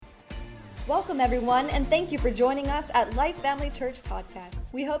Welcome, everyone, and thank you for joining us at Life Family Church Podcast.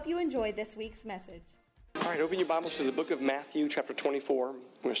 We hope you enjoyed this week's message. All right, open your Bibles to the book of Matthew, chapter 24. We're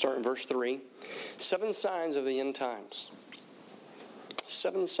going to start in verse 3. 7 signs of the end times.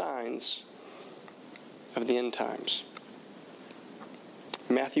 7 signs of the end times.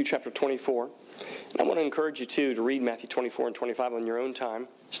 Matthew, chapter 24. And I want to encourage you, too, to read Matthew 24 and 25 on your own time.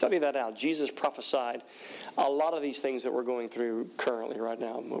 Study that out. Jesus prophesied a lot of these things that we're going through currently right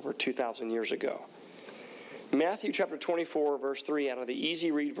now, over 2,000 years ago. Matthew chapter 24, verse 3, out of the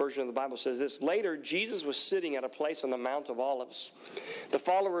easy read version of the Bible says this: Later, Jesus was sitting at a place on the Mount of Olives. The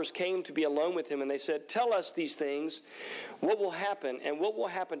followers came to be alone with him, and they said, "Tell us these things, what will happen, and what will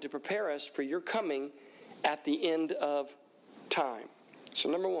happen to prepare us for your coming at the end of time." So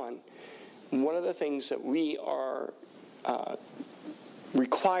number one of the things that we are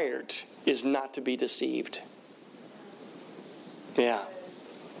required is not to be deceived. Yeah,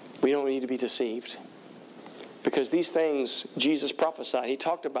 we don't need to be deceived. Because these things Jesus prophesied. He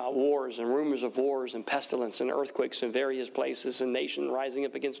talked about wars and rumors of wars and pestilence and earthquakes in various places and nation rising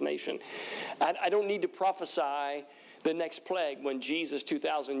up against nation. I don't need to prophesy the next plague when Jesus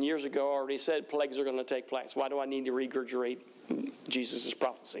 2,000 years ago already said plagues are going to take place. Why do I need to regurgitate Jesus'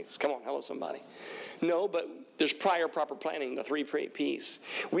 prophecies? Come on, hello somebody. No, but there's prior proper planning, the 3 P's.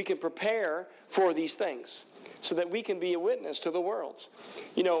 We can prepare for these things so that we can be a witness to the world.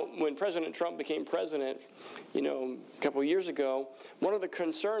 You know, when President Trump became president, a couple of years ago, one of the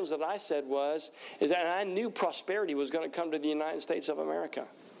concerns that I said is that I knew prosperity was going to come to the United States of America.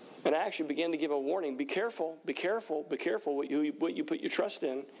 And I actually began to give a warning: be careful, be careful, be careful what you put your trust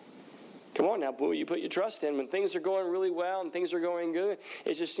in. Come on now, what you put your trust in. When things are going really well and things are going good,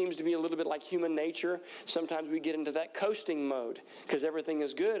 it just seems to be a little bit like human nature. Sometimes we get into that coasting mode because everything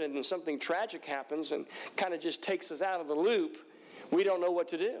is good, and then something tragic happens and kind of just takes us out of the loop. We don't know what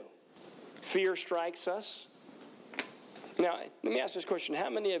to do. Fear strikes us. Now, let me ask this question. How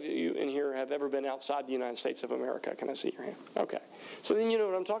many of you in here have ever been outside the United States of America? Can I see your hand? Okay. So then you know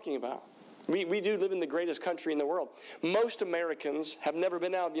what I'm talking about. We do live in the greatest country in the world. Most Americans have never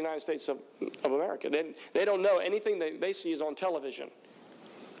been out of the United States of America. They don't know. Anything they see is on television.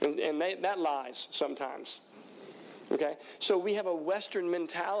 And that lies sometimes. Okay? So we have a Western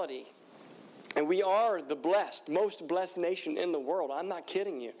mentality. And we are the most blessed nation in the world. I'm not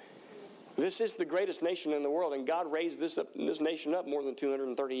kidding you. This is the greatest nation in the world, and God raised this nation up more than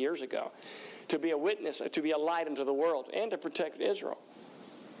 230 years ago to be a witness, to be a light unto the world, and to protect Israel.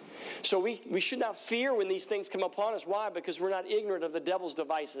 So we should not fear when these things come upon us. Why? Because we're not ignorant of the devil's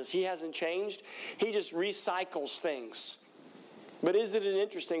devices. He hasn't changed. He just recycles things. But isn't it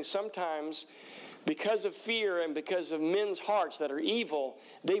interesting? Sometimes, because of fear and because of men's hearts that are evil,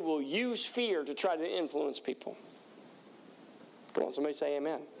 they will use fear to try to influence people. Come on, somebody say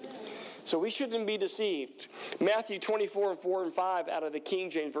amen. So we shouldn't be deceived. Matthew 24, 4 and 5 out of the King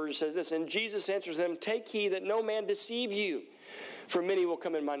James Version says this: And Jesus answers them, "Take heed that no man deceive you. For many will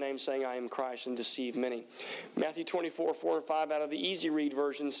come in my name, saying, I am Christ, and deceive many." Matthew 24, 4 and 5 out of the Easy Read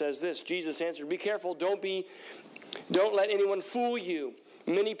Version says this: Jesus answered, "Be careful, don't let anyone fool you.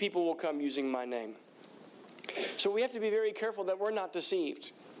 Many people will come using my name." So we have to be very careful that we're not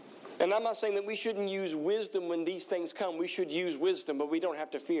deceived. And I'm not saying that we shouldn't use wisdom when these things come. We should use wisdom, but we don't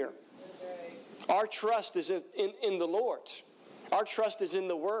have to fear. Our trust is in the Lord. Our trust is in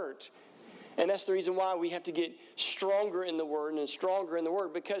the Word. And that's the reason why we have to get stronger in the Word and stronger in the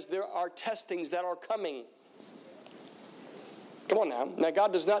Word, because there are testings that are coming. Come on now. Now,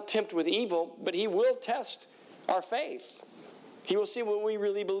 God does not tempt with evil, but He will test our faith. He will see what we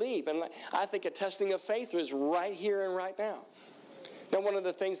really believe. And I think a testing of faith is right here and right now. Now, one of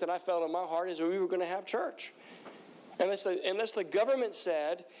the things that I felt in my heart is that we were going to have church. Unless the government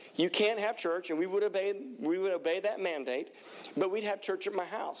said you can't have church, and we would obey that mandate, but we'd have church at my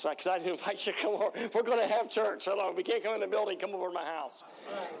house. Because I didn't invite you to come over. We're going to have church. Hello, we can't come in the building, come over to my house.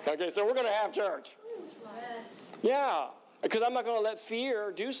 Okay, so we're going to have church. Yeah, because I'm not going to let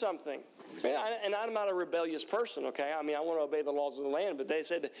fear do something. And I'm not a rebellious person, okay? I mean, I want to obey the laws of the land, but they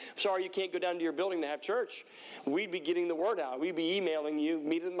said, "Sorry, you can't go down to your building to have church." We'd be getting the word out. We'd be emailing you,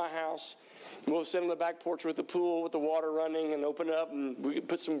 meet at my house. We'll sit on the back porch with the pool, with the water running, and open it up, and we could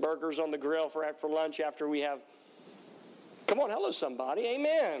put some burgers on the grill for lunch after we have. Come on, hello somebody,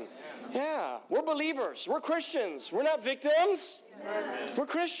 amen. Yeah, we're believers. We're Christians. We're not victims. Amen. We're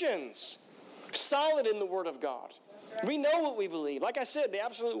Christians. Solid in the Word of God. We know what we believe. Like I said, the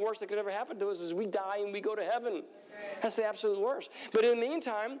absolute worst that could ever happen to us is we die and we go to heaven. That's the absolute worst. But in the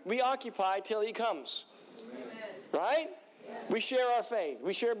meantime, we occupy till He comes. Amen. Right? We share our faith.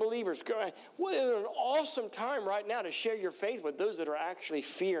 We share believers. What an awesome time right now to share your faith with those that are actually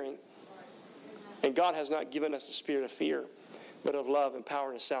fearing. And God has not given us a spirit of fear, but of love and power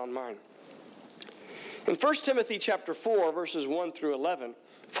and a sound mind. In 1 Timothy chapter 4, verses 1 through 11,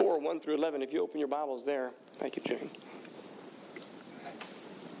 1 through 11, if you open your Bibles there. Thank you, Jane.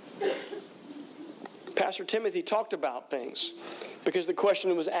 Pastor Timothy talked about things because the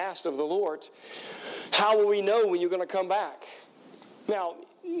question was asked of the Lord, how will we know when you're going to come back? Now,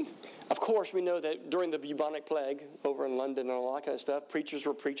 of course, we know that during the bubonic plague over in London and all that kind of stuff, preachers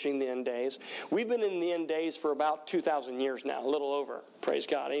were preaching the end days. We've been in the end days for about 2,000 years now, a little over. Praise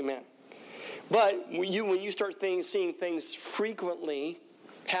God. Amen. But when you start seeing things frequently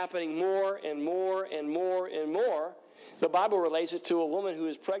happening more and more and more and more, the Bible relates it to a woman who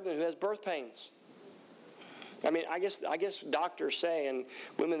is pregnant who has birth pains. I mean, I guess doctors say, and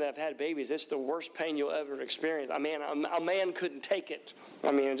women that have had babies, it's the worst pain you'll ever experience. I mean, a man couldn't take it.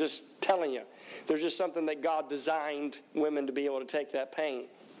 I mean, I'm just telling you. There's just something that God designed women to be able to take that pain,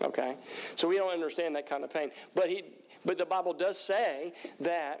 okay? So we don't understand that kind of pain. But the Bible does say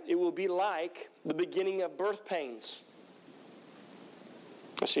that it will be like the beginning of birth pains.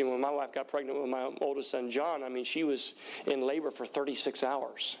 I see when my wife got pregnant with my oldest son, John, I mean, she was in labor for 36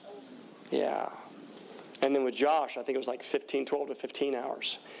 hours. Yeah. And then with Josh, I think it was like 12 to 15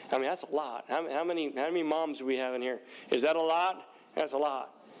 hours. I mean, that's a lot. How many moms do we have in here? Is that a lot? That's a lot.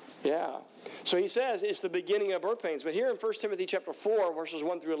 Yeah. So he says it's the beginning of birth pains. But here in 1 Timothy chapter 4, verses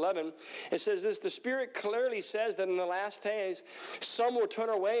 1 through 11, it says this, the Spirit clearly says that in the last days, some will turn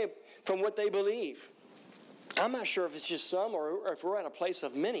away from what they believe. I'm not sure if it's just some or if we're at a place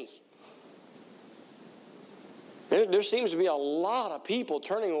of many. There seems to be a lot of people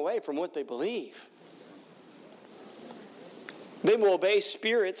turning away from what they believe. They will obey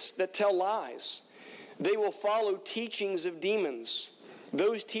spirits that tell lies. They will follow teachings of demons.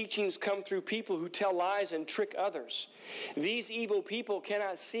 Those teachings come through people who tell lies and trick others. These evil people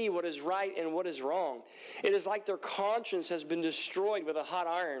cannot see what is right and what is wrong. It is like their conscience has been destroyed with a hot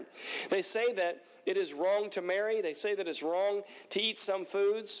iron. They say that it is wrong to marry. They say that it's wrong to eat some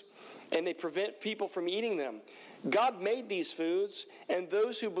foods, and they prevent people from eating them. God made these foods, and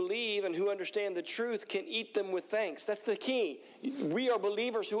those who believe and who understand the truth can eat them with thanks. That's the key. We are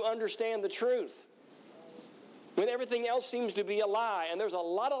believers who understand the truth. When everything else seems to be a lie, and there's a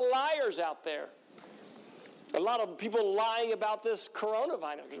lot of liars out there. A lot of people lying about this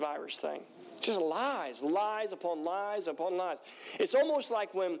coronavirus thing. Just lies upon lies upon lies. It's almost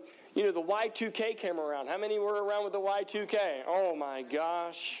like when, the Y2K came around. How many were around with the Y2K? Oh my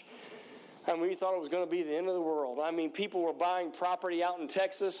gosh. I mean, we thought it was going to be the end of the world. I mean, people were buying property out in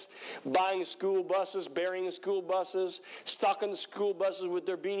Texas, buying school buses, burying school buses, stocking the school buses with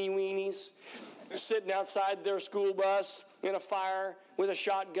their beanie weenies, sitting outside their school bus in a fire with a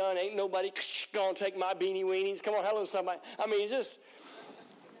shotgun. Ain't nobody going to take my beanie weenies. Come on, hello, somebody. I mean,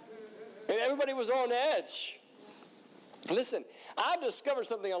 and everybody was on edge. Listen, I discovered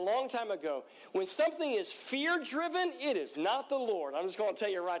something a long time ago. When something is fear-driven, it is not the Lord. I'm just going to tell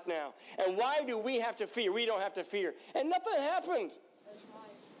you right now. And why do we have to fear? We don't have to fear. And nothing happened. That's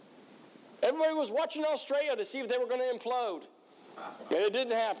right. Everybody was watching Australia to see if they were going to implode. And it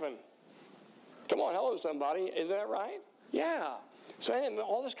didn't happen. Come on, hello, somebody. Isn't that right? Yeah. So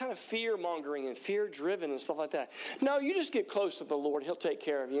all this kind of fear-mongering and fear-driven and stuff like that. No, you just get close to the Lord. He'll take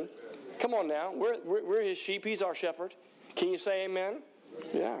care of you. Come on now. We're his sheep. He's our shepherd. Can you say amen?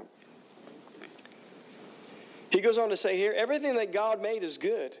 Yeah. He goes on to say here, everything that God made is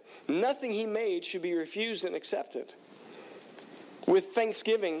good. Nothing he made should be refused and accepted. With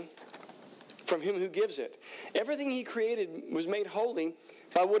thanksgiving from him who gives it. Everything he created was made holy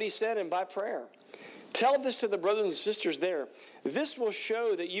by what he said and by prayer. Tell this to the brothers and sisters there. This will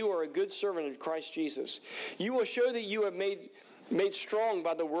show that you are a good servant of Christ Jesus. You will show that you have made strong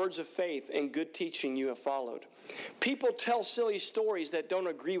by the words of faith and good teaching you have followed. People tell silly stories that don't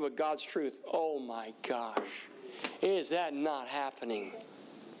agree with God's truth. Oh my gosh. Is that not happening?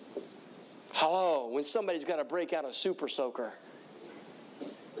 Hello, when somebody's got to break out a super soaker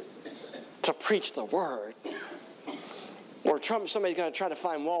to preach the word. Or somebody's got to try to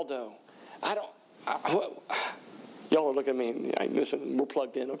find Waldo. Y'all are looking at me. Listen, we're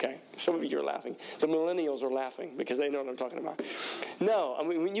plugged in, okay? Some of you are laughing. The millennials are laughing because they know what I'm talking about. No, I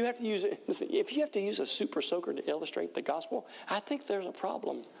mean, when you have to use it, listen, if you have to use a super soaker to illustrate the gospel, I think there's a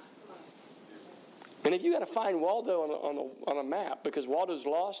problem. And if you got to find Waldo on a map because Waldo's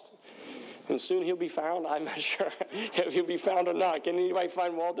lost, and soon he'll be found, I'm not sure if he'll be found or not. Can anybody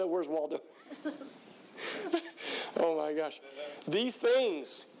find Waldo? Where's Waldo? Oh my gosh. These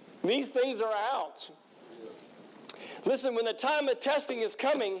things are out. Listen, when the time of testing is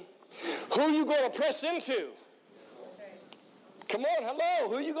coming, who are you going to press into? Come on, hello.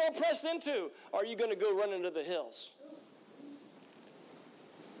 Who are you going to press into? Or are you going to go run into the hills?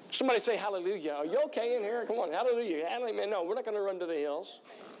 Somebody say hallelujah. Are you okay in here? Come on, hallelujah. No, we're not going to run to the hills.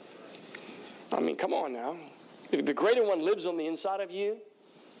 I mean, come on now. If the greater one lives on the inside of you,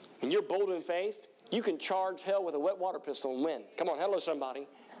 and you're bold in faith, you can charge hell with a wet water pistol and win. Come on, hello somebody.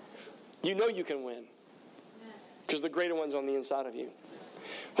 You know you can win. Because the greater one's on the inside of you.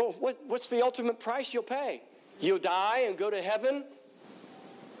 Well, what's the ultimate price you'll pay? You'll die and go to heaven?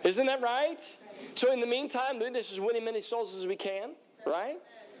 Isn't that right? So in the meantime, this is winning many souls as we can, right?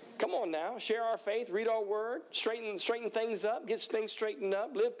 Come on now, share our faith, read our word, straighten things up, get things straightened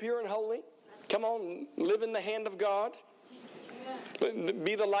up, live pure and holy. Come on, live in the hand of God.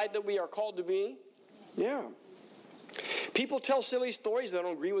 Be the light that we are called to be. Yeah. People tell silly stories that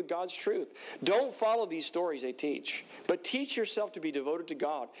don't agree with God's truth. Don't follow these stories they teach, but teach yourself to be devoted to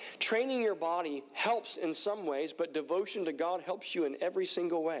God. Training your body helps in some ways, but devotion to God helps you in every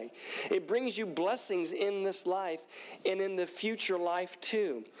single way. It brings you blessings in this life and in the future life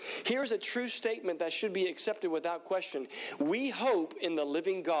too. Here's a true statement that should be accepted without question. We hope in the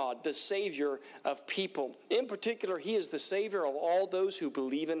living God, the Savior of people. In particular, He is the Savior of all those who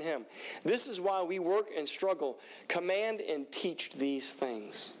believe in Him. This is why we work and struggle, command and teach these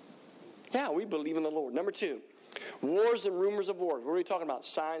things. Yeah, we believe in the Lord. Number 2, wars and rumors of wars. What are we talking about?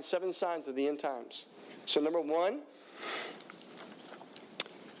 7 signs of the end times. So number one,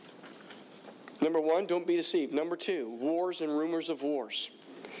 don't be deceived. Number 2, wars and rumors of wars.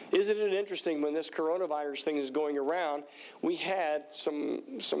 Isn't it interesting when this coronavirus thing is going around, we had some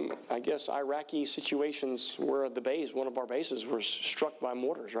I guess, Iraqi situations where one of our bases was struck by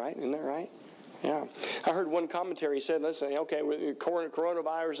mortars, right? Isn't that right? Yeah. I heard one commentary said, listen, okay,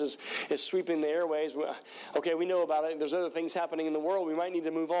 coronavirus is sweeping the airways. Okay, we know about it. There's other things happening in the world. We might need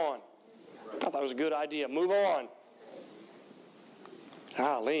to move on. I thought it was a good idea. Move on.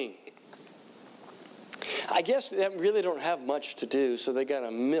 Golly. I guess they really don't have much to do, so they got to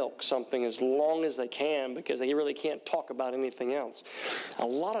milk something as long as they can because they really can't talk about anything else. A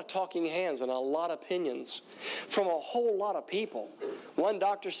lot of talking hands and a lot of opinions from a whole lot of people. One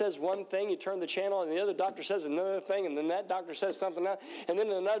doctor says one thing, you turn the channel, and the other doctor says another thing, and then that doctor says something else, and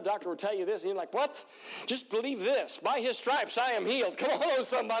then another doctor will tell you this, and you're like, what? Just believe this. By His stripes I am healed. Come on,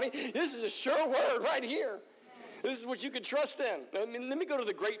 somebody. This is a sure word right here. This is what you can trust in. I mean, let me go to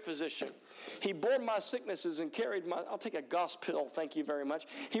the great physician. He bore my sicknesses and carried my... I'll take a gospel, thank you very much.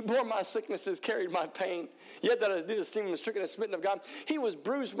 He bore my sicknesses, carried my pain. Yet that I did esteem him stricken and smitten of God. He was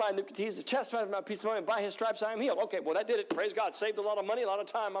bruised by iniquities, the chastisement of my peace of mind, and by His stripes I am healed. Okay, well, that did it. Praise God. Saved a lot of money, a lot of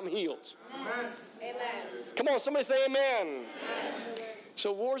time. I'm healed. Amen. Amen. Come on, somebody say amen. Amen.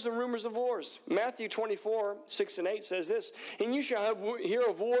 So wars and rumors of wars. Matthew 24, 6 and 8 says this, and you shall hear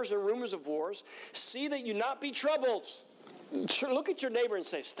of wars and rumors of wars. See that you not be troubled. Look at your neighbor and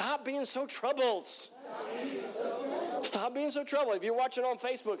say, stop being so troubled. Stop being so troubled. If you're watching on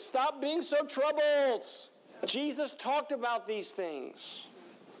Facebook, stop being so troubled. Jesus talked about these things.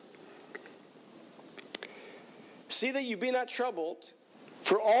 See that you be not troubled,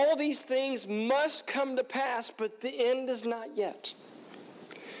 for all these things must come to pass, but the end is not yet.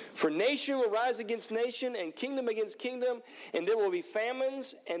 For nation will rise against nation, and kingdom against kingdom, and there will be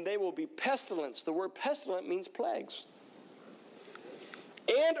famines, and there will be pestilence. The word pestilent means plagues.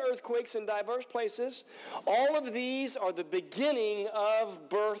 And earthquakes in diverse places. All of these are the beginning of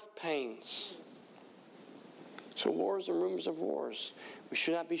birth pains. So wars and rumors of wars. We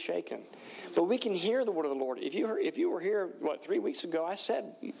should not be shaken. But we can hear the word of the Lord. If you were here, 3 weeks ago, I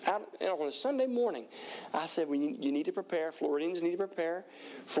said, on a Sunday morning, I said, you need to prepare, Floridians need to prepare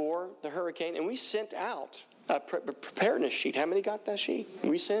for the hurricane. And we sent out a preparedness sheet. How many got that sheet?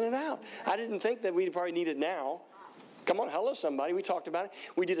 We sent it out. I didn't think that we'd probably need it now. Come on, hello somebody. We talked about it.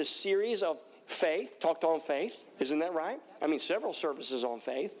 We did a series of faith, talked on faith. Isn't that right? I mean, several services on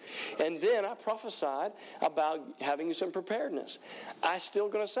faith. And then I prophesied about having some preparedness. I'm still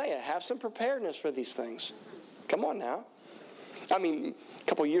going to say it. Have some preparedness for these things. Come on now. I mean, a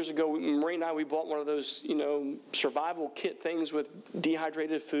couple of years ago, Marie and I, we bought one of those, survival kit things with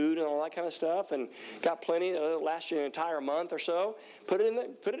dehydrated food and all that kind of stuff, and got plenty. It'll last you an entire month or so. Put it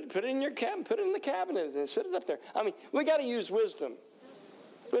in your cabinet, put it in the cabinet, and sit it up there. I mean, we got to use wisdom.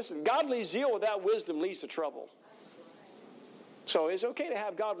 Listen, godly zeal without wisdom leads to trouble. So it's okay to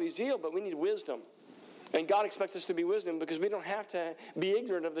have godly zeal, but we need wisdom. And God expects us to be wisdom because we don't have to be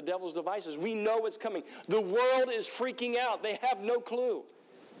ignorant of the devil's devices. We know what's coming. The world is freaking out. They have no clue.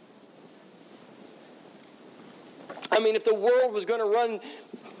 I mean, if the world was going to run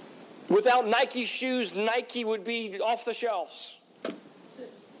without Nike shoes, Nike would be off the shelves.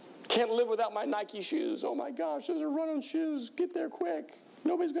 Can't live without my Nike shoes. Oh my gosh, those are run-on shoes. Get there quick.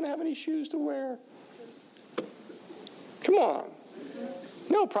 Nobody's going to have any shoes to wear. Come on.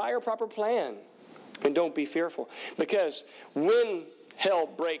 No, proper plan. And don't be fearful. Because when hell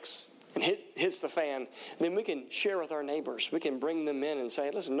breaks and hits the fan, then we can share with our neighbors. We can bring them in and say,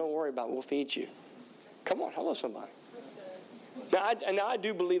 listen, don't worry about it. We'll feed you. Come on, hello somebody. Now I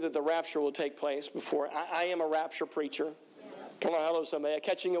do believe that the rapture will take place before. I am a rapture preacher. Come on, hello somebody. A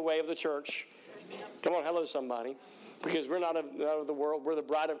catching away of the church. Come on, hello somebody. Because we're not of the world. We're the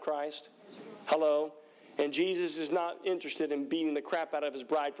bride of Christ. Hello. And Jesus is not interested in beating the crap out of his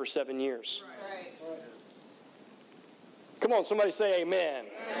bride for 7 years. Right. Come on, somebody say amen.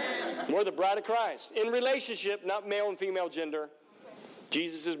 Amen. We're the bride of Christ. In relationship, not male and female gender.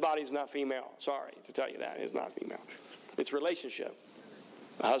 Jesus' body is not female. Sorry to tell you that. It's not female. It's relationship.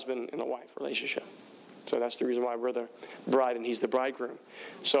 A husband and a wife relationship. So that's the reason why we're the bride and he's the bridegroom.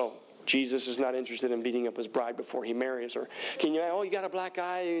 So Jesus is not interested in beating up his bride before he marries her. Can you, you got a black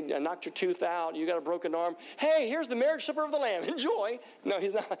eye, you knocked your tooth out, you got a broken arm. Hey, here's the marriage supper of the Lamb. Enjoy. No,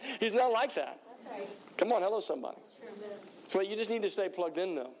 he's not like that. That's right. Come on, hello somebody. So you just need to stay plugged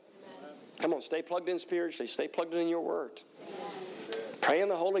in though. Come on, stay plugged in spiritually. Stay plugged in your word. Pray in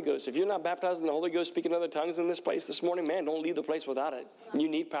the Holy Ghost. If you're not baptized in the Holy Ghost, speaking other tongues in this place this morning, man, don't leave the place without it. You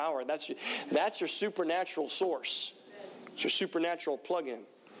need power. That's your supernatural source. It's your supernatural plug-in.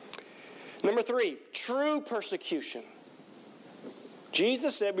 Number 3, true persecution.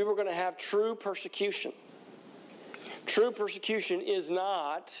 Jesus said we were going to have true persecution. True persecution is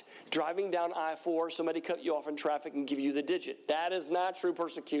not driving down I-4, somebody cut you off in traffic and give you the digit. That is not true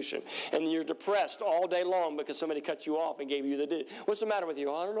persecution. And you're depressed all day long because somebody cut you off and gave you the digit. What's the matter with you?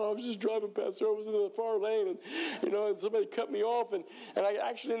 I don't know, I was just driving past there. I was in the far lane and somebody cut me off and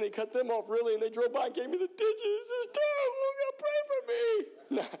they cut them off really and they drove by and gave me the digit. It's just terrible. God, pray for me.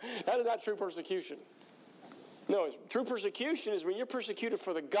 No, that is not true persecution. No, true persecution is when you're persecuted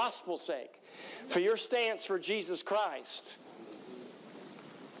for the gospel's sake, for your stance for Jesus Christ.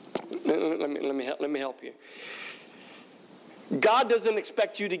 Let me help you. God doesn't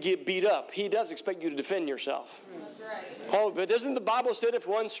expect you to get beat up. He does expect you to defend yourself. That's right. Oh, but doesn't the Bible say if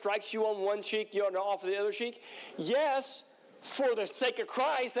one strikes you on one cheek, you ought to offer the other cheek? Yes, for the sake of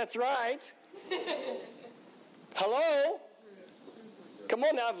Christ, that's right. Hello? Come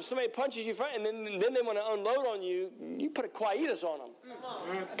on now, if somebody punches you and then they want to unload on you, you put a quietus on them.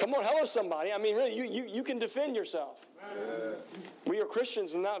 Come on, hello somebody. I mean, really, you can defend yourself. We are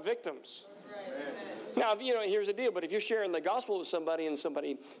Christians and not victims. Now, here's the deal. But if you're sharing the gospel with somebody and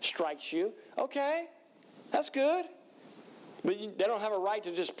somebody strikes you, okay, that's good. But they don't have a right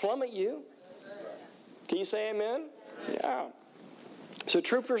to just plummet you. Can you say amen? Yeah. So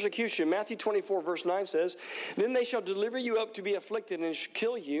true persecution, Matthew 24, verse 9 says, then they shall deliver you up to be afflicted and shall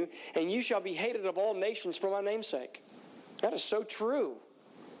kill you, and you shall be hated of all nations for my name's sake. That is so true.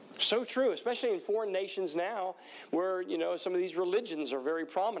 So true, especially in foreign nations now where, some of these religions are very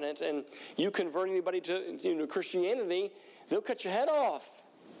prominent, and you convert anybody to Christianity, they'll cut your head off.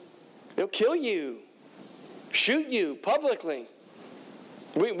 They'll kill you, shoot you publicly.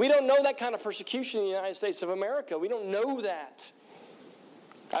 We don't know that kind of persecution in the United States of America. We don't know that.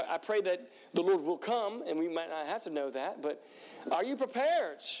 I pray that the Lord will come, and we might not have to know that, but are you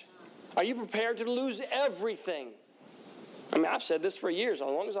prepared? Are you prepared to lose everything? I mean, I've said this for years. As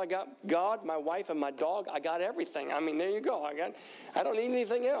long as I got God, my wife, and my dog, I got everything. I mean, there you go. I don't need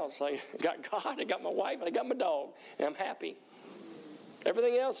anything else. I got God, I got my wife, and I got my dog, and I'm happy.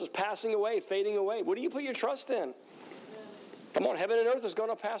 Everything else is passing away, fading away. What do you put your trust in? Come on, heaven and earth is going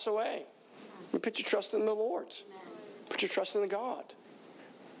to pass away. You put your trust in the Lord. Put your trust in God.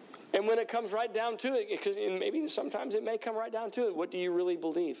 And when it comes right down to it, because maybe sometimes it may come right down to it, what do you really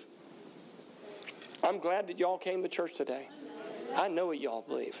believe? I'm glad that y'all came to church today. I know what y'all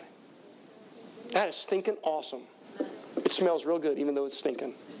believe. That is stinking awesome. It smells real good, even though it's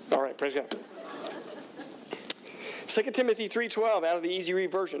stinking. All right, praise God. 2 Timothy 3:12 out of the Easy Read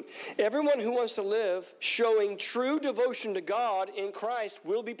version. Everyone who wants to live showing true devotion to God in Christ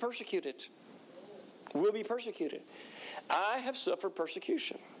will be persecuted. Will be persecuted. I have suffered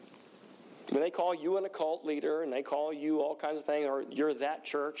persecution. When they call you an occult leader and they call you all kinds of things, or you're that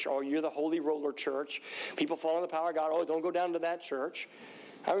church, or you're the Holy Roller Church, people following the power of God, don't go down to that church.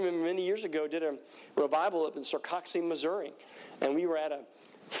 I remember many years ago did a revival up in Sarcoxie, Missouri, and we were at a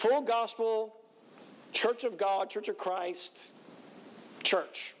full gospel Church of God, Church of Christ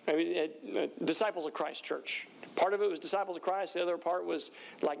church. I mean, Disciples of Christ church. Part of it was Disciples of Christ, the other part was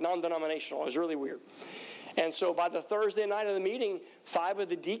like non-denominational. It was really weird. And so by the Thursday night of the meeting, 5 of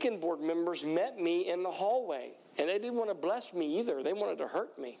the deacon board members met me in the hallway. And they didn't want to bless me either. They wanted to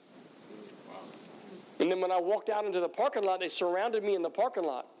hurt me. And then when I walked out into the parking lot, they surrounded me in the parking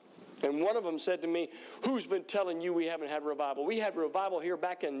lot. And one of them said to me, who's been telling you we haven't had revival? We had revival here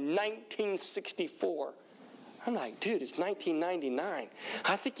back in 1964. I'm like, dude, it's 1999.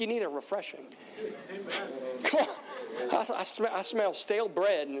 I think you need a refreshing. Come on. I smell stale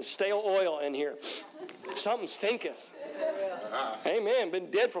bread and stale oil in here. Something stinketh. Amen. Been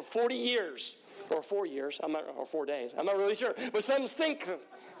dead for 40 years. Or 4 years. Or 4 days. I'm not really sure. But something stinketh.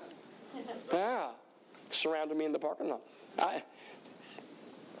 Yeah. Surrounded me in the parking lot.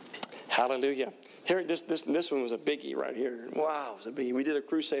 Hallelujah. Here, this one was a biggie right here. Wow, it was a biggie. We did a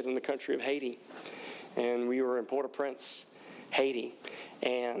crusade in the country of Haiti. And we were in Port-au-Prince, Haiti.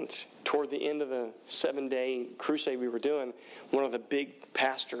 And toward the end of the 7-day crusade we were doing, one of the big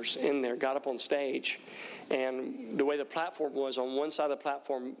pastors in there got up on stage. And the way the platform was, on one side of the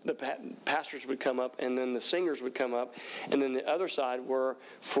platform, the pastors would come up, and then the singers would come up. And then the other side were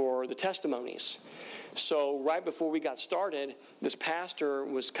for the testimonies. So right before we got started, this pastor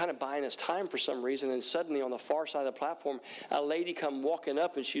was kind of buying us time for some reason, and suddenly on the far side of the platform, a lady come walking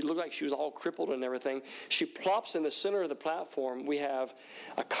up, and she looked like she was all crippled and everything. She plops in the center of the platform. We have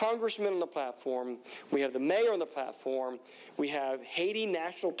a congressman on the platform. We have the mayor on the platform. We have Haiti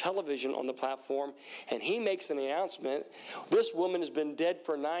National Television on the platform, and he makes an announcement. This woman has been dead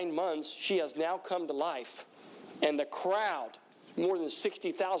for 9 months. She has now come to life. And the crowd, more than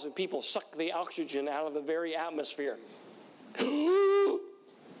 60,000 people, suck the oxygen out of the very atmosphere. So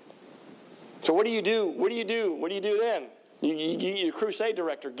what do you do? What do you do? What do you do then? You're a crusade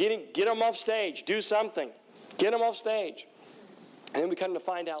director. Get them off stage. Do something. Get them off stage. And then we come to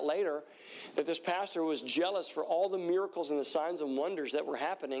find out later that this pastor was jealous for all the miracles and the signs and wonders that were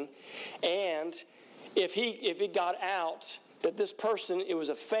happening. And if he got out that this person, it was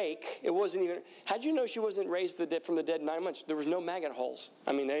a fake. It wasn't even, how'd you know she wasn't raised from the dead 9 months? There was no maggot holes.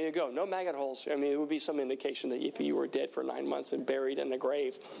 I mean, there you go. No maggot holes. I mean, it would be some indication that if you were dead for 9 months and buried in a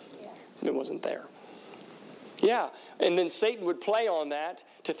grave, it wasn't there. Yeah, and then Satan would play on that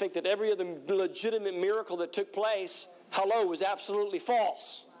to think that every other legitimate miracle that took place, was absolutely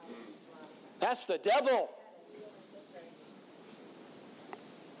false. That's the devil.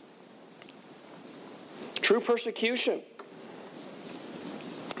 True persecution.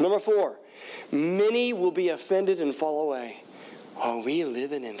 Number 4, many will be offended and fall away. Are we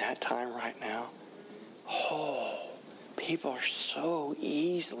living in that time right now? People are so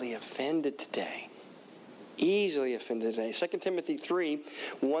easily offended today. Easily offended today. 2 Timothy 3,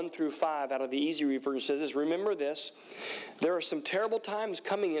 1 through 5 out of the Easy Read version says this, remember this, there are some terrible times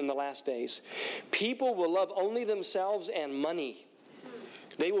coming in the last days. People will love only themselves and money.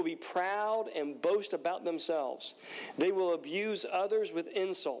 They will be proud and boast about themselves. They will abuse others with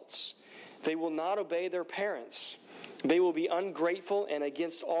insults. They will not obey their parents. They will be ungrateful and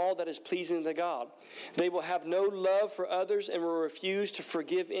against all that is pleasing to God. They will have no love for others and will refuse to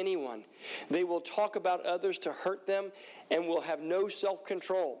forgive anyone. They will talk about others to hurt them and will have no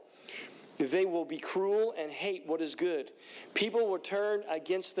self-control. They will be cruel and hate what is good. People will turn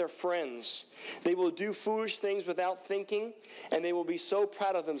against their friends. They will do foolish things without thinking, and they will be so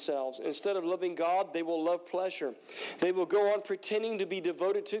proud of themselves. Instead of loving God, they will love pleasure. They will go on pretending to be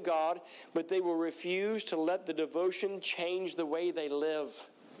devoted to God, but they will refuse to let the devotion change the way they live.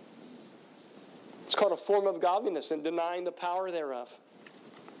 It's called a form of godliness and denying the power thereof.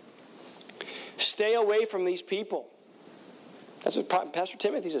 Stay away from these people. That's what Pastor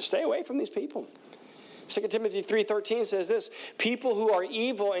Timothy says. Stay away from these people. 2 Timothy 3:13 says this, people who are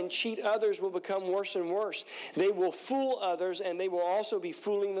evil and cheat others will become worse and worse. They will fool others and they will also be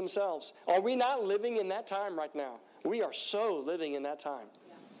fooling themselves. Are we not living in that time right now? We are so living in that time.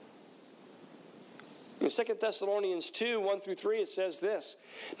 In 2 Thessalonians 2, 1 through 3, it says this,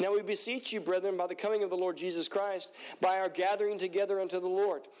 now we beseech you, brethren, by the coming of the Lord Jesus Christ, by our gathering together unto the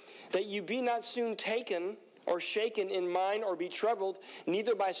Lord, that you be not soon taken or shaken in mind or be troubled,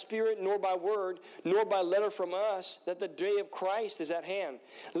 neither by spirit nor by word, nor by letter from us, that the day of Christ is at hand.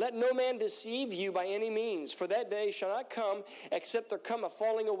 Let no man deceive you by any means, for that day shall not come, except there come a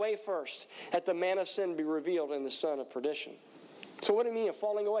falling away first, that the man of sin be revealed and the son of perdition. So what do you mean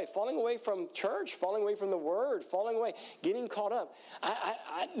falling away? Falling away from church, falling away from the word, falling away, getting caught up.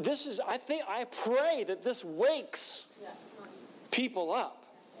 I pray that this wakes people up.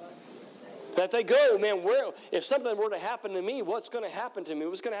 That they go, man, if something were to happen to me, what's going to happen to me?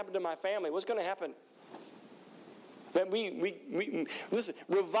 What's going to happen to my family? What's going to happen? That listen,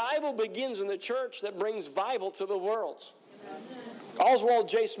 revival begins in the church that brings vival to the world. Oswald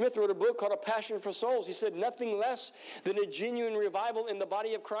J. Smith wrote a book called A Passion for Souls. He said, nothing less than a genuine revival in the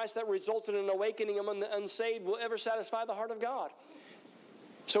body of Christ that results in an awakening among the unsaved will ever satisfy the heart of God.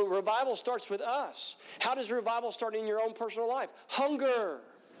 So revival starts with us. How does revival start in your own personal life? Hunger.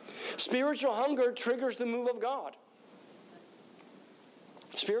 Spiritual hunger triggers the move of God.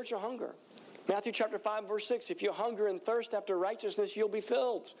 Spiritual hunger. Matthew chapter 5, verse 6. If you hunger and thirst after righteousness, you'll be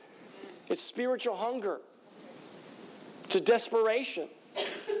filled. It's spiritual hunger. It's a desperation.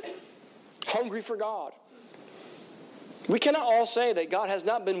 Hungry for God. We cannot all say that God has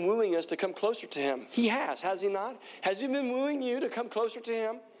not been wooing us to come closer to Him. He has he not? Has He been wooing you to come closer to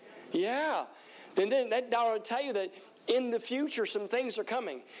Him? Yeah. Then that will tell you that in the future some things are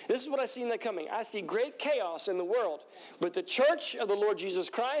coming. This is what I see in the coming. I see great chaos in the world. But the church of the Lord Jesus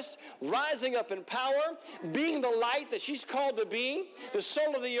Christ rising up in power, being the light that she's called to be, the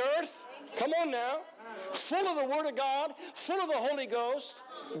soul of the earth. Come on now. Full of the Word of God, full of the Holy Ghost,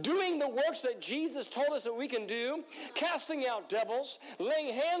 doing the works that Jesus told us that we can do, casting out devils,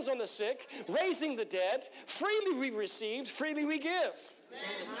 laying hands on the sick, raising the dead. Freely we received, freely we give.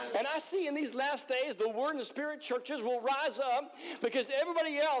 And I see in these last days the Word and the Spirit churches will rise up because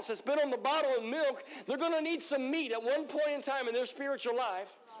everybody else that's been on the bottle of milk, they're going to need some meat at one point in time in their spiritual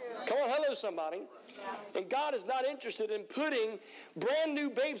life. Come on, hello somebody. And God is not interested in putting brand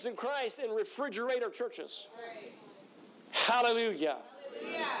new babes in Christ in refrigerator churches. Hallelujah.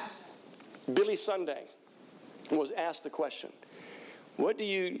 Billy Sunday was asked the question, what do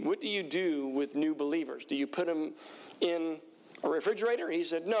you do with new believers? Do you put them in a refrigerator? He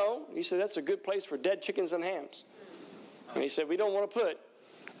said, no. He said, that's a good place for dead chickens and hams. And he said, we don't want to put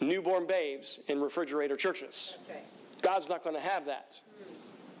newborn babes in refrigerator churches. God's not going to have that.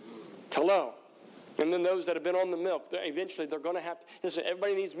 Hello. And then those that have been on the milk, eventually they're going to have to, listen,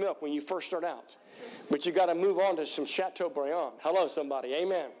 everybody needs milk when you first start out. But you got to move on to some Chateaubriand. Hello, somebody.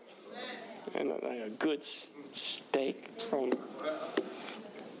 Amen. And a good steak from...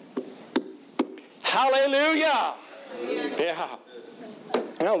 Hallelujah. Yeah.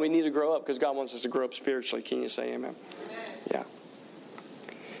 No, we need to grow up because God wants us to grow up spiritually. Can you say amen? Yeah.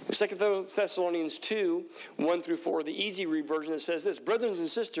 In 2 Thessalonians 2, 1 through 4, the easy read version, it says this, brothers and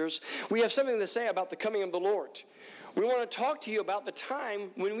sisters, we have something to say about the coming of the Lord. We want to talk to you about the time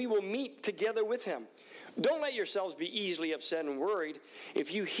when we will meet together with Him. Don't let yourselves be easily upset and worried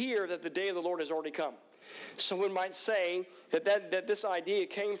if you hear that the day of the Lord has already come. Someone might say that this idea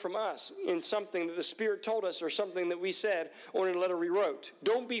came from us in something that the Spirit told us or something that we said or in a letter we wrote.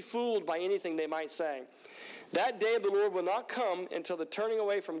 Don't be fooled by anything they might say. That day of the Lord will not come until the turning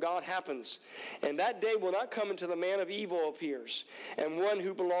away from God happens. And that day will not come until the man of evil appears and one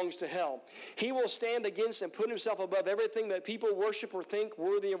who belongs to hell. He will stand against and put himself above everything that people worship or think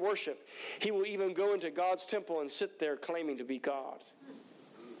worthy of worship. He will even go into God's temple and sit there claiming to be God.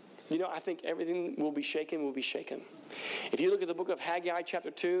 You know, I think everything will be shaken, will be shaken. If you look at the book of Haggai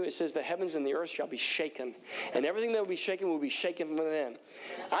chapter 2, it says the heavens and the earth shall be shaken. And everything that will be shaken from within.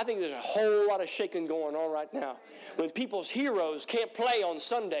 I think there's a whole lot of shaking going on right now. When people's heroes can't play on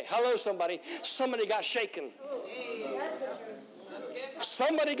Sunday. Hello, somebody. Somebody got shaken.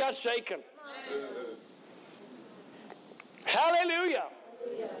 Somebody got shaken. Hallelujah.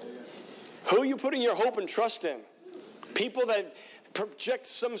 Who are you putting your hope and trust in? People that project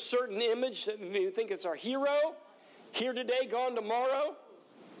some certain image that you think is our hero, here today, gone tomorrow.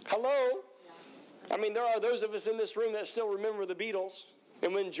 Hello? I mean, there are those of us in this room that still remember the Beatles.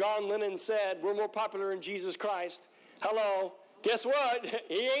 And when John Lennon said, we're more popular in Jesus Christ, hello, guess what?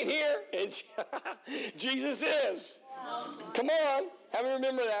 He ain't here, and Jesus is. Come on. How many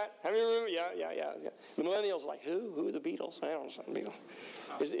remember that? How many remember? Yeah. The millennials are like, who? Who are the Beatles? I don't know. Beatles.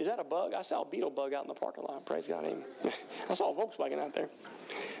 Is that a bug? I saw a beetle bug out in the parking lot. Praise God. Amen. I saw a Volkswagen out there.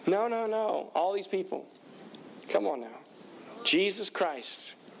 No. All these people. Come on now. Jesus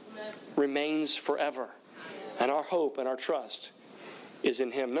Christ remains forever. And our hope and our trust is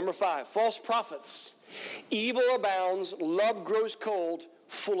in Him. Number 5, false prophets. Evil abounds, love grows cold,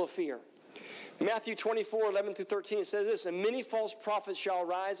 full of fear. Matthew 24, 11 through 13, it says this, and many false prophets shall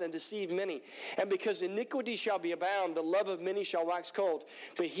arise and deceive many. And because iniquity shall be abound, the love of many shall wax cold.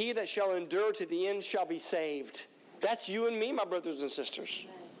 But he that shall endure to the end shall be saved. That's you and me, my brothers and sisters.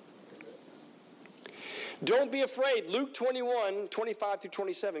 Don't be afraid. Luke 21, 25 through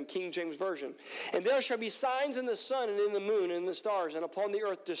 27, King James Version. And there shall be signs in the sun and in the moon and in the stars, and upon the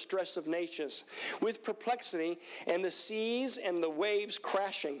earth distress of nations, with perplexity, and the seas and the waves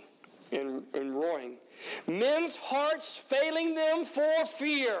crashing and roaring. Men's hearts failing them for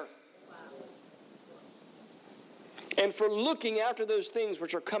fear. And for looking after those things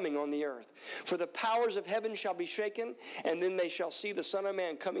which are coming on the earth. For the powers of heaven shall be shaken, and then they shall see the Son of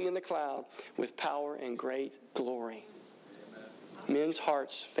Man coming in the cloud with power and great glory. Men's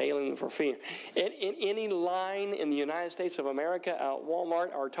hearts failing for fear. In any line in the United States of America, at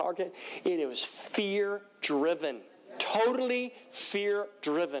Walmart or Target, it is fear-driven. Totally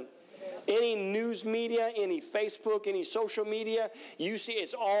fear-driven. Any news media, any Facebook, any social media, you see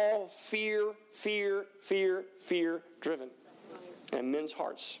it's all fear-driven. And men's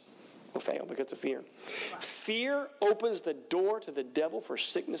hearts will fail because of fear. Fear opens the door to the devil for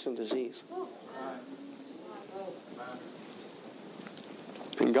sickness and disease.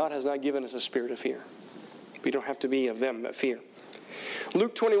 And God has not given us a spirit of fear. We don't have to be of them, but fear.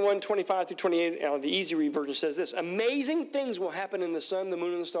 Luke 21:25-28, the Easy Read version says this: amazing things will happen in the sun, the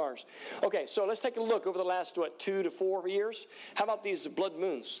moon, and the stars. Okay, so let's take a look over the last, 2 to 4 years. How about these blood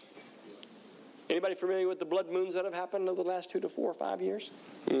moons? Anybody familiar with the blood moons that have happened over the last 2 to 4 or 5 years?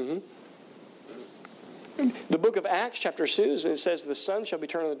 Mm-hmm. The book of Acts, chapter 2, it says, the sun shall be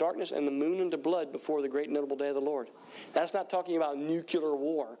turned into darkness and the moon into blood before the great and notable day of the Lord. That's not talking about nuclear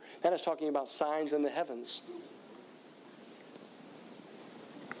war. That is talking about signs in the heavens.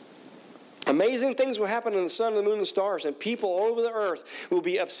 Amazing things will happen in the sun, the moon, and the stars, and people all over the earth will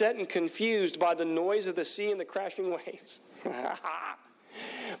be upset and confused by the noise of the sea and the crashing waves.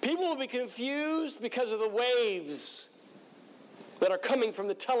 People will be confused because of the waves that are coming from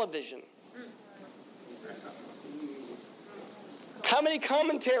the television. How many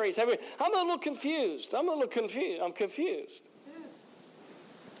commentaries have we? I'm a little confused. I'm confused.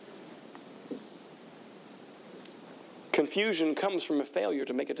 Confusion comes from a failure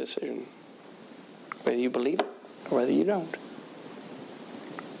to make a decision, whether you believe it or whether you don't.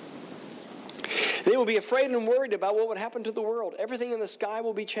 They will be afraid and worried about what would happen to the world. Everything in the sky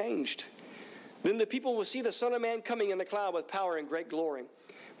will be changed. Then the people will see the Son of Man coming in the cloud with power and great glory.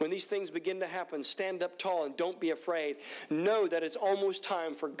 When these things begin to happen, stand up tall and don't be afraid. Know that it's almost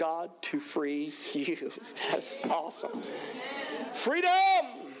time for God to free you. That's awesome. Freedom!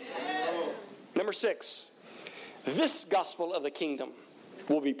 Number 6, this gospel of the kingdom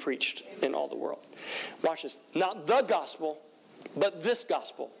will be preached in all the world. Watch this. Not the gospel, but this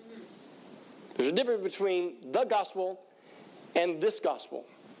gospel. There's a difference between the gospel and this gospel.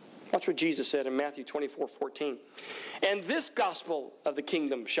 Watch what Jesus said in Matthew 24:14. And this gospel of the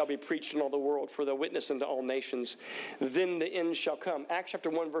kingdom shall be preached in all the world for the witness unto all nations. Then the end shall come. Acts chapter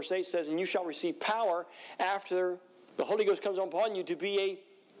 1 verse 8 says, and you shall receive power after the Holy Ghost comes upon you to be a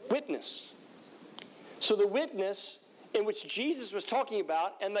witness. So the witness in which Jesus was talking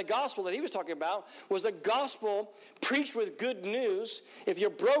about and the gospel that he was talking about was the gospel preached with good news. If you're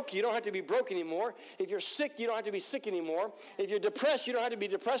broke, you don't have to be broke anymore. If you're sick, you don't have to be sick anymore. If you're depressed, you don't have to be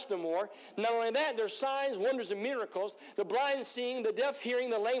depressed anymore. Not only that, there's signs, wonders, and miracles. The blind seeing, the deaf hearing,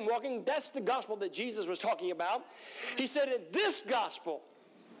 the lame walking. That's the gospel that Jesus was talking about. He said that this gospel,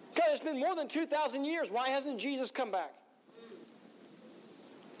 God, it's been more than 2,000 years. Why hasn't Jesus come back?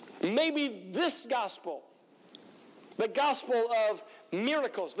 Maybe this gospel, the gospel of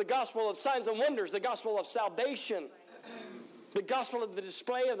miracles, the gospel of signs and wonders, the gospel of salvation, the gospel of the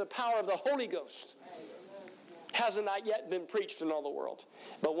display of the power of the Holy Ghost hasn't not yet been preached in all the world.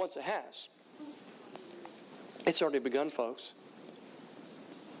 But once it has, it's already begun, folks.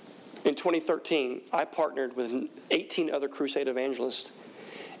 In 2013, I partnered with 18 other crusade evangelists,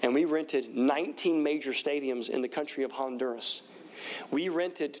 and we rented 19 major stadiums in the country of Honduras. We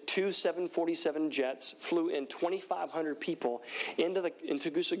rented 2 747 jets, flew in 2,500 people into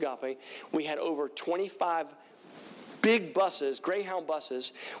Tegucigalpa. We had over 25 big buses, Greyhound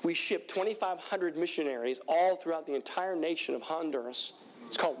buses. We shipped 2,500 missionaries all throughout the entire nation of Honduras.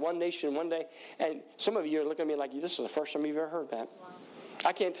 It's called One Nation, One Day. And some of you are looking at me like, this is the first time you've ever heard that.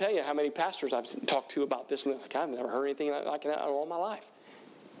 I can't tell you how many pastors I've talked to about this, and like, I've never heard anything like that in all my life.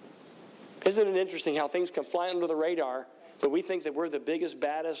 Isn't it interesting how things can fly under the radar, but we think that we're the biggest,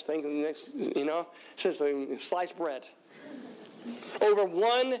 baddest things in the next, since the sliced bread. Over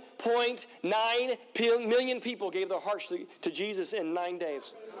 1.9 million people gave their hearts to Jesus in 9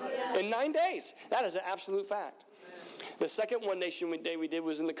 days. In 9 days. That is an absolute fact. The second One Nation Day we did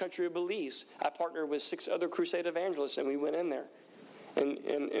was in the country of Belize. I partnered with 6 other crusade evangelists, and we went in there. And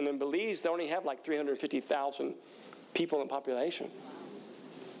in Belize, they only have like 350,000 people in population.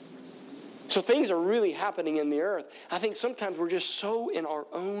 So things are really happening in the earth. I think sometimes we're just so in our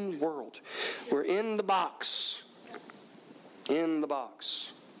own world. We're in the box. In the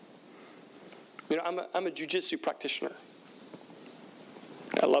box. I'm a jiu-jitsu practitioner.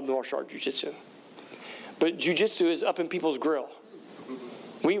 I love martial art jiu-jitsu. But jiu-jitsu is up in people's grill.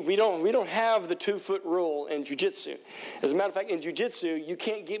 We don't have the 2-foot rule in jiu-jitsu. As a matter of fact, in jiu-jitsu, you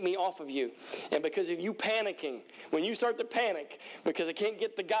can't get me off of you. And because of you panicking, when you start to panic because I can't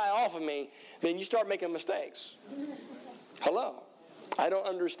get the guy off of me, then you start making mistakes. Hello. I don't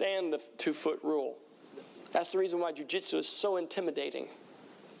understand the 2-foot rule. That's the reason why jiu-jitsu is so intimidating.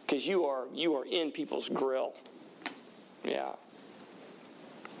 Because you are in people's grill. Yeah.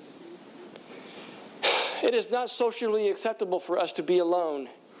 It is not socially acceptable for us to be alone.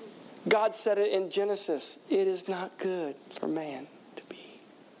 God said it in Genesis. It is not good for man to be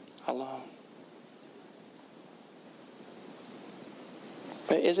alone.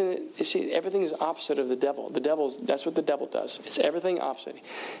 But isn't it? You see, everything is opposite of the devil. That's what the devil does. It's everything opposite.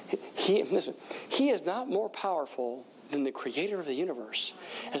 He is not more powerful than the creator of the universe.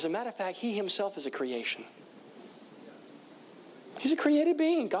 As a matter of fact, he himself is a creation. He's a created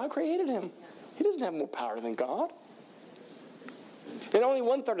being. God created him. He doesn't have more power than God. And only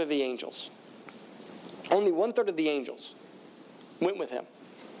 1/3 of the angels, went with him.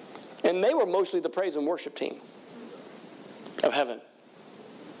 And they were mostly the praise and worship team of heaven.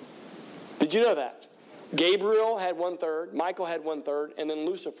 Did you know that? Gabriel had 1/3, Michael had 1/3, and then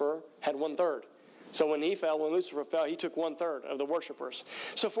Lucifer had 1/3. So when Lucifer fell, he took 1/3 of the worshipers.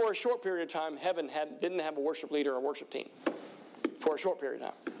 So for a short period of time, heaven didn't have a worship leader or worship team. For a short period of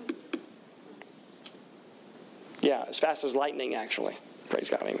time. Yeah, as fast as lightning, actually. Praise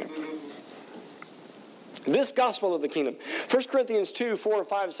God. Amen. This gospel of the kingdom. 1 Corinthians 2, 4 and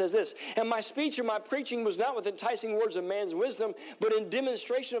 5 says this, and my speech and my preaching was not with enticing words of man's wisdom, but in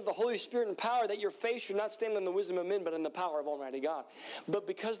demonstration of the Holy Spirit and power, that your faith should not stand in the wisdom of men, but in the power of Almighty God. But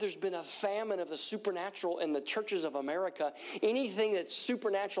because there's been a famine of the supernatural in the churches of America, anything that's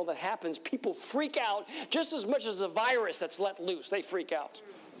supernatural that happens, people freak out just as much as a virus that's let loose. They freak out.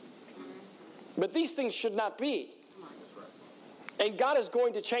 But these things should not be. And God is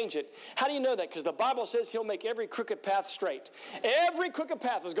going to change it. How do you know that? Because the Bible says he'll make every crooked path straight. Every crooked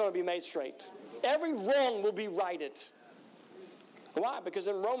path is going to be made straight. Every wrong will be righted. Why? Because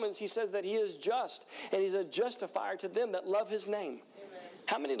in Romans he says that he is just. And he's a justifier to them that love his name. Amen.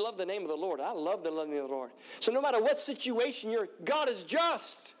 How many love the name of the Lord? I love the name of the Lord. So no matter what situation you're in, God is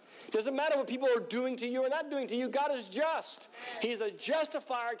just. Doesn't matter what people are doing to you or not doing to you. God is just. He's a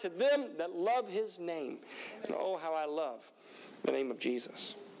justifier to them that love his name. And oh, how I love the name of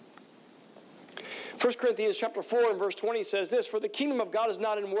Jesus. 1 Corinthians chapter 4 and verse 20 says this, for the kingdom of God is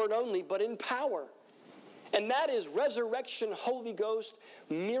not in word only, but in power. And that is resurrection, Holy Ghost,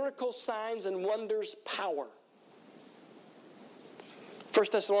 miracle signs and wonders, power. 1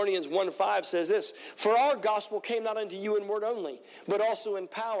 Thessalonians 1:5 says this, for our gospel came not unto you in word only, but also in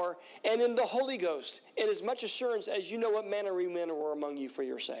power and in the Holy Ghost, in as much assurance as you know what manner we men were among you for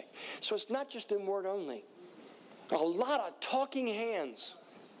your sake. So it's not just in word only. A lot of talking hands.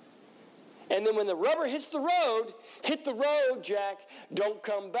 And then when the rubber hits the road, hit the road, Jack. Don't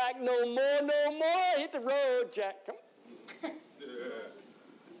come back no more. Hit the road, Jack. Come.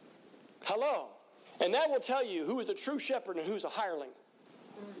 Hello. And that will tell you who is a true shepherd and who's a hireling.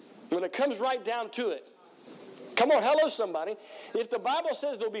 When it comes right down to it. Come on, hello somebody. If the Bible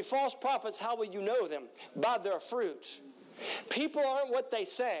says there'll be false prophets, how will you know them? By their fruit. People aren't what they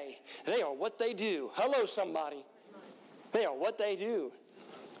say. They are what they do. Hello somebody. They are what they do.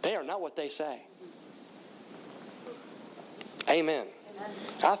 They are not what they say. Amen.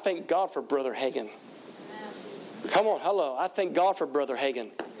 I thank God for Brother Hagin. Come on, hello. I thank God for Brother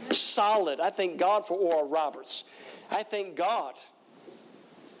Hagin. Solid. I thank God for Oral Roberts. I thank God.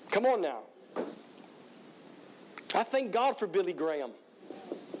 Come on now. I thank God for Billy Graham.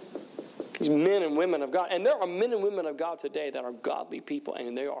 These men and women of God. And there are men and women of God today that are godly people,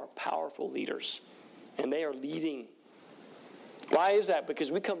 and they are powerful leaders. And they are leading. Why is that?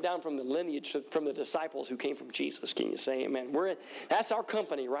 Because we come down from the lineage, from the disciples who came from Jesus. Can you say amen? That's our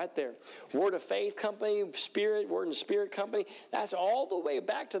company right there. Word of Faith company, Word and Spirit company. That's all the way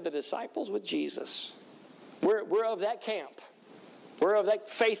back to the disciples with Jesus. We're of that camp. We're of that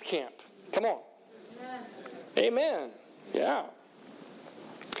faith camp. Come on. Amen. Yeah.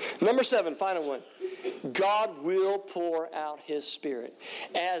 Number 7, final one. God will pour out his Spirit.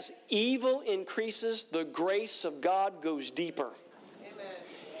 As evil increases, the grace of God goes deeper. Amen.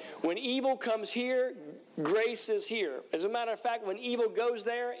 When evil comes here, grace is here. As a matter of fact, when evil goes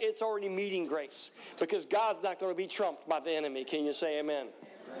there, it's already meeting grace. Because God's not going to be trumped by the enemy. Can you say amen?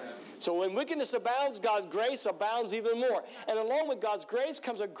 Amen. So when wickedness abounds, God's grace abounds even more. And along with God's grace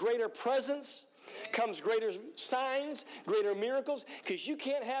comes a greater presence, comes greater signs, greater miracles, because you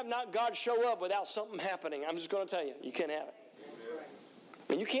can't have not God show up without something happening. I'm just going to tell you, you can't have it.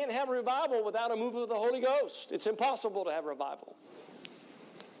 And you can't have a revival without a move of the Holy Ghost. It's impossible to have revival.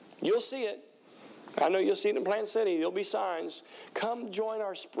 You'll see it. I know you'll see it in Plant City. There'll be signs. Come join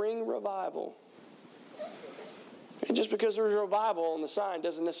our spring revival. And just because there's a revival on the sign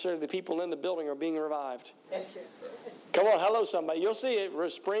doesn't necessarily the people in the building are being revived. Come on, hello somebody. You'll see it.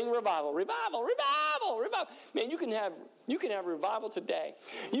 Spring revival. Revival, revival, revival. Man, you can have revival today.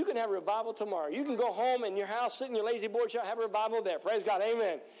 You can have revival tomorrow. You can go home in your house, sit in your lazy boy chair, have a revival there. Praise God.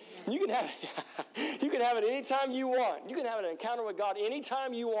 Amen. You can have it anytime you want. You can have an encounter with God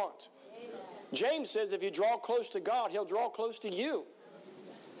anytime you want. James says if you draw close to God, he'll draw close to you.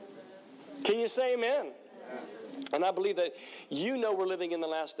 Can you say amen? And I believe that you know we're living in the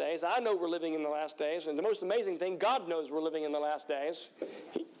last days. I know we're living in the last days. And the most amazing thing, God knows we're living in the last days.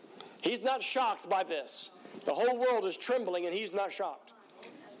 He's not shocked by this. The whole world is trembling and he's not shocked.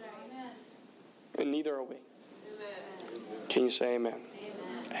 And neither are we. Can you say amen?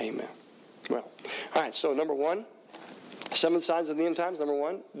 Amen. Well, all right, so number 1, 7 signs of the end times. Number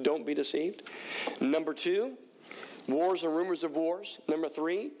 1, don't be deceived. Number 2, wars and rumors of wars. Number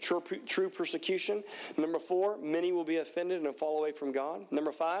 3, true persecution. Number 4, many will be offended and fall away from God.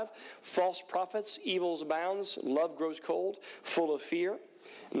 Number 5, false prophets, evils abounds, love grows cold, full of fear.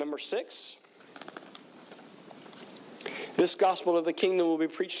 Number 6, this gospel of the kingdom will be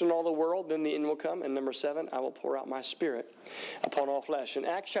preached in all the world, then the end will come. And number 7, I will pour out my spirit upon all flesh. In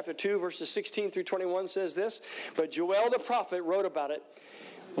Acts chapter 2, verses 16 through 21 says this, but Joel the prophet wrote about it,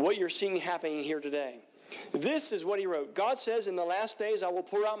 what you're seeing happening here today. This is what he wrote. God says, in the last days I will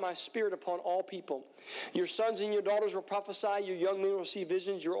pour out my spirit upon all people. Your sons and your daughters will prophesy. Your young men will see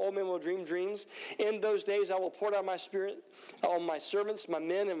visions. Your old men will dream dreams. In those days I will pour out my spirit on my servants, my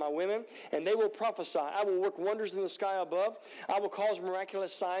men and my women, and they will prophesy. I will work wonders in the sky above. I will cause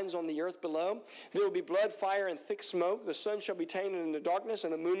miraculous signs on the earth below. There will be blood, fire, and thick smoke. The sun shall be tainted into darkness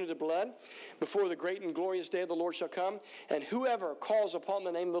and the moon into blood before the great and glorious day of the Lord shall come. And whoever calls upon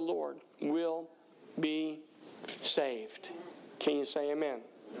the name of the Lord will be saved. Can you say amen?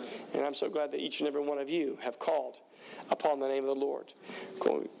 And I'm so glad that each and every one of you have called upon the name of the Lord.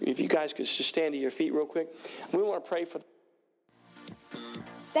 If you guys could just stand to your feet real quick. We want to pray for.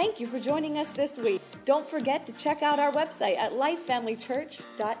 Thank you for joining us this week. Don't forget to check out our website at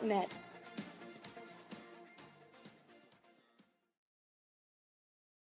lifefamilychurch.net.